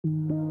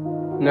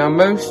Now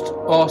most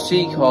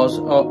RC cars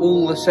are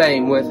all the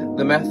same with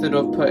the method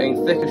of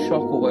putting thicker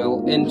shock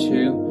oil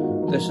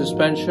into the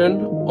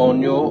suspension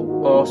on your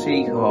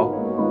RC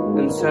car.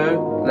 And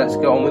so let's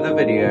get on with the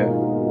video.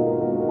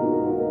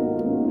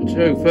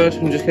 So first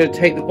I'm just going to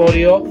take the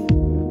body off,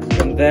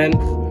 and then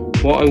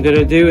what I'm going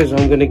to do is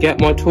I'm going to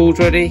get my tools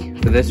ready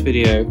for this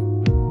video.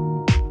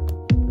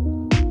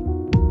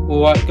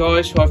 Alright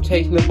guys, so I've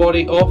taken the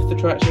body off the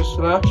tractor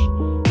slash.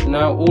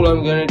 Now all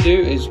I'm going to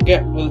do is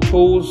get the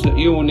tools that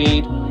you will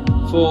need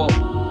for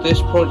this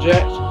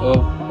project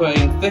of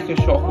putting thicker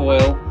shock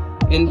oil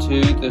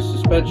into the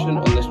suspension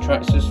on this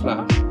tractor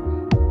slash.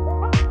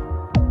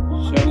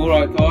 So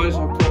alright guys,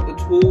 I've got the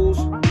tools.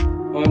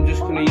 I'm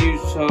just going to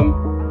use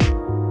some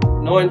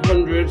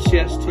 900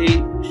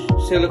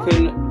 CST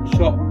silicone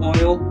shock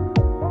oil.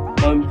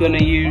 I'm going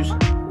to use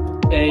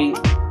a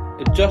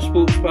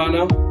adjustable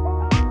spanner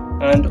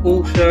and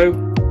also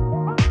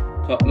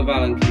a couple of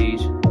Allen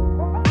keys.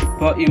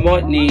 But you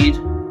might need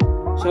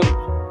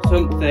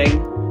something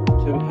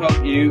to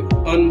help you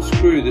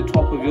unscrew the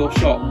top of your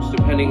shocks,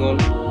 depending on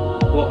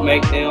what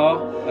make they are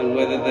and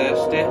whether they're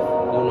stiff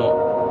or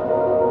not.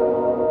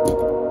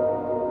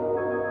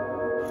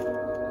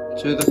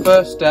 So the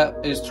first step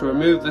is to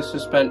remove the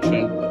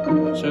suspension.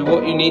 So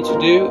what you need to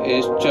do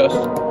is just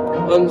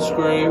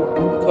unscrew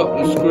a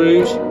couple of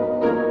screws.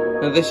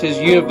 Now this is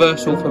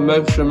universal for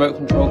most remote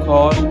control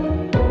cars.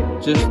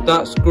 Just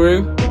that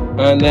screw,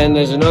 and then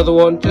there's another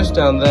one just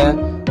down there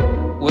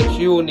which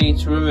you will need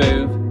to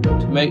remove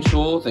to make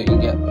sure that you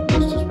get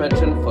the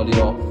suspension fully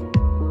off.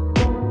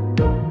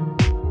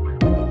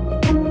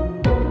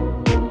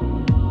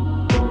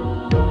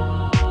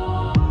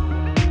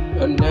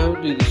 And now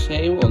do the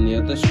same on the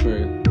other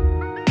screw.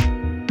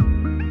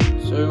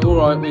 So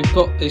alright, we've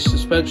got the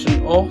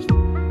suspension off.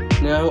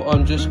 Now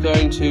I'm just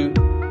going to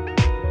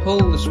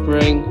pull the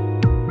spring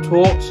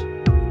taut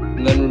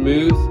and then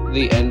remove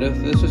the end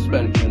of the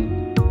suspension.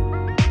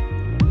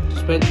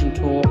 Suspension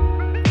taut,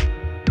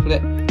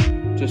 clip,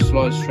 just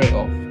slides straight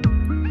off.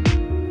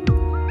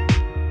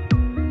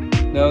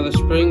 Now the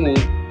spring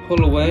will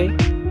pull away.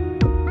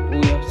 All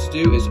you have to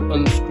do is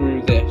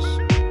unscrew this.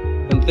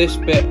 And this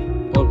bit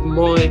of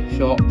my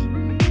shock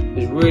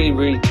is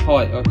really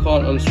tight. I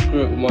can't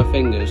unscrew it with my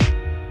fingers.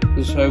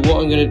 And so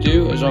what I'm going to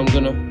do is I'm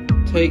going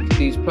to take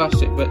these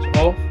plastic bits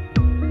off,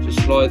 just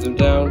slide them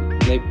down,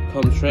 and they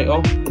come straight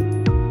off.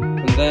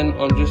 And then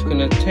I'm just going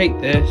to take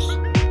this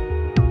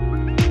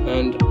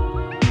and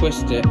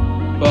twist it,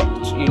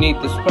 but you need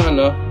the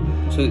spanner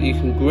so that you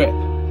can grip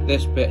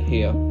this bit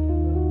here.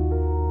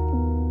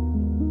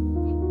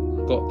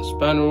 Got the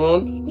spanner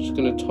on, just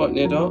going to tighten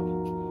it up,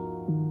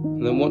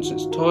 and then once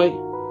it's tight,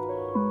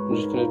 I'm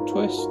just going to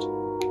twist,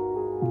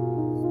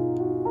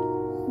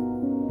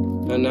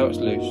 and now it's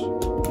loose.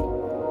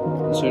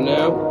 And so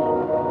now,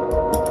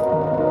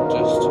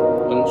 just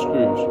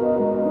unscrews.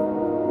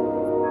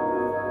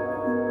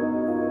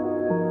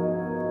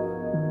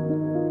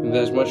 And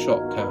there's my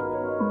shock cap.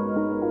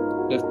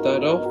 Lift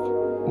that off,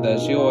 and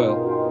there's the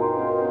oil.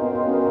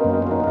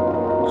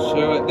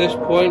 So at this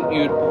point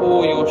you would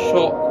pour your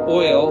shock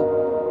oil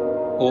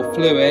or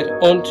fluid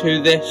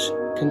onto this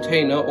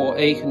container or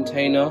a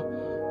container,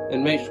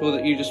 and make sure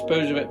that you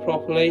dispose of it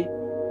properly,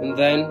 and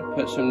then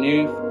put some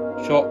new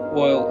shock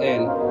oil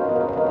in.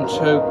 And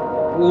so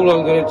all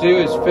I'm going to do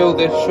is fill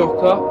this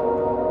shock up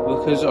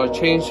because I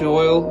changed the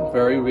oil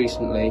very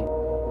recently.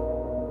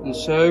 And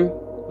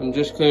so I'm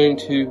just going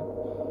to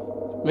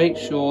make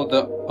sure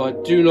that I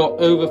do not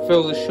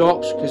overfill the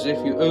shocks, because if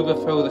you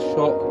overfill the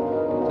shock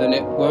then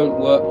it won't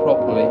work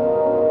properly.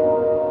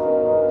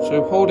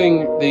 So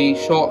holding the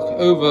shock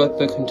over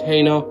the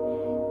container,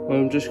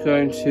 I'm just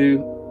going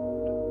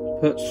to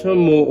put some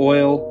more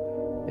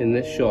oil in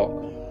this shock.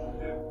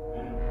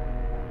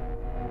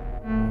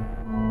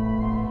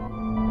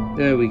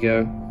 There we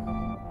go.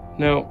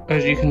 Now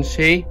as you can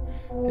see,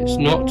 it's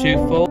not too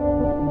full.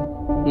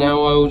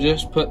 Now I will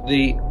just put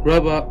the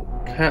rubber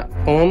cap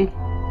on,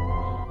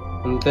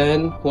 and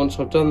then once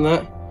I've done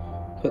that,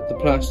 put the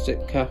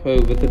plastic cap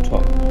over the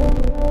top.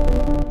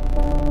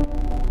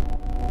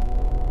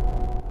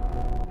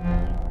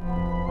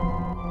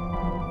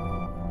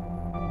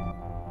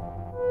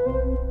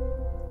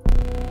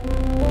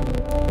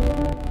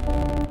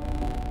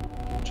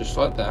 Just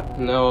like that.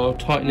 Now I'll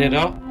tighten it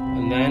up,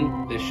 and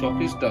then this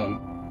shock is done.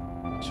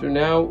 So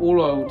now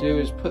all I will do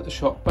is put the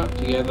shock back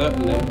together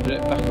and then put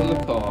it back on the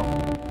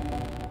car.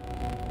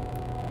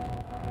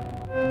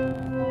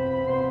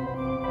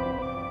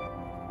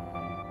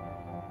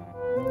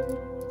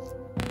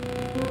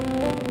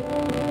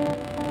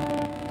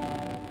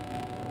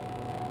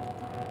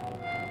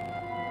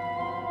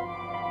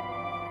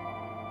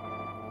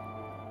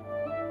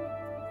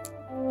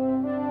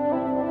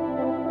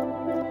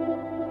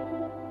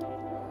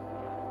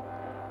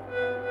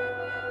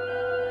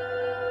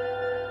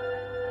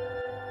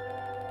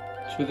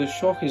 So the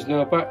shock is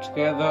now back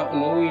together,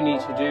 and all you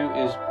need to do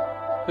is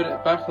put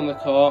it back on the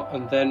car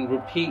and then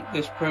repeat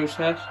this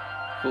process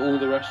for all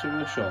the rest of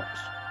the shocks.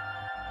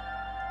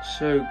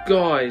 So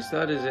guys,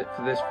 that is it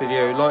for this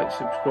video. Like,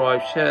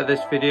 subscribe, share this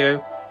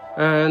video,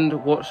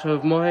 and watch some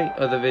of my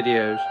other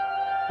videos.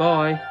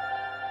 Bye.